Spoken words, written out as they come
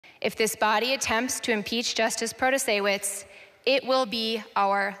If this body attempts to impeach Justice Protasiewicz, it will be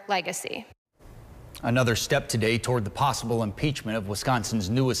our legacy. Another step today toward the possible impeachment of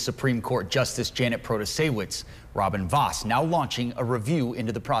Wisconsin's newest Supreme Court Justice Janet Protasiewicz. Robin Voss now launching a review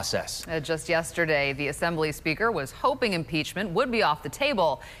into the process. Just yesterday, the Assembly Speaker was hoping impeachment would be off the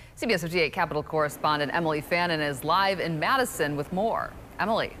table. CBS 58 Capitol correspondent Emily Fannin is live in Madison with more.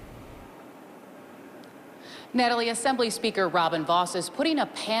 Emily. Natalie, Assembly Speaker Robin Voss is putting a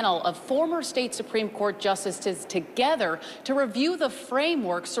panel of former state Supreme Court justices together to review the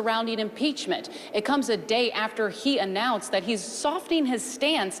framework surrounding impeachment. It comes a day after he announced that he's softening his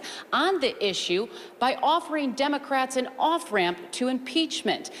stance on the issue by offering Democrats an off-ramp to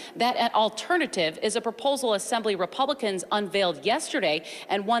impeachment. That alternative is a proposal Assembly Republicans unveiled yesterday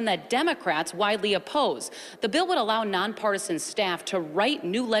and one that Democrats widely oppose. The bill would allow nonpartisan staff to write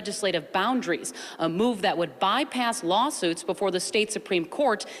new legislative boundaries, a move that would bypass lawsuits before the state Supreme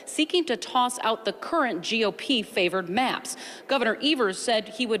Court seeking to toss out the current GOP-favored maps. Governor Evers said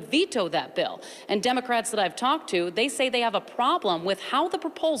he would veto that bill. And Democrats that I've talked to, they say they have a problem with how the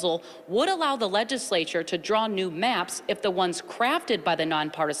proposal would allow the legislature to draw new maps if the ones crafted by the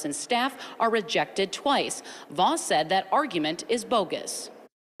nonpartisan staff are rejected twice. Voss said that argument is bogus.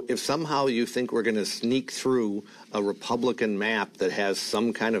 If somehow you think we're going to sneak through a Republican map that has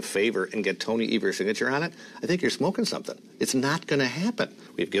some kind of favor and get Tony Evers' signature on it, I think you're smoking something. It's not going to happen.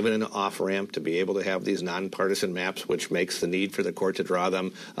 We've given an off-ramp to be able to have these nonpartisan maps, which makes the need for the court to draw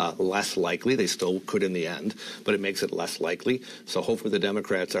them less likely. They still could in the end, but it makes it less likely. So hopefully the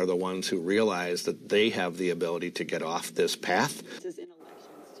Democrats are the ones who realize that they have the ability to get off this path.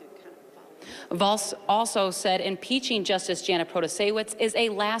 Voss also said impeaching Justice Janet Protasiewicz is a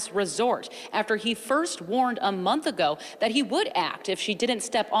last resort after he first warned a month ago that he would act if she didn't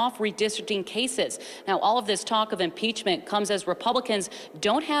step off redistricting cases. Now, all of this talk of impeachment comes as Republicans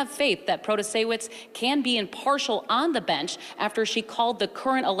don't have faith that Protasiewicz can be impartial on the bench after she called the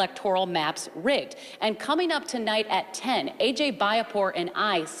current electoral maps rigged. And coming up tonight at 10, AJ Bayapor and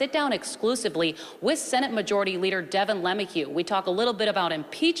I sit down exclusively with Senate Majority Leader Devin LeMahieu. We talk a little bit about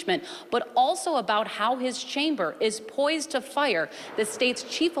impeachment, but also about how his chamber is poised to fire the state's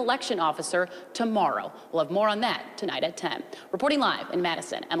chief election officer tomorrow. We'll have more on that tonight at 10. Reporting live in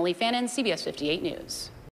Madison, Emily Fannin, CBS 58 News.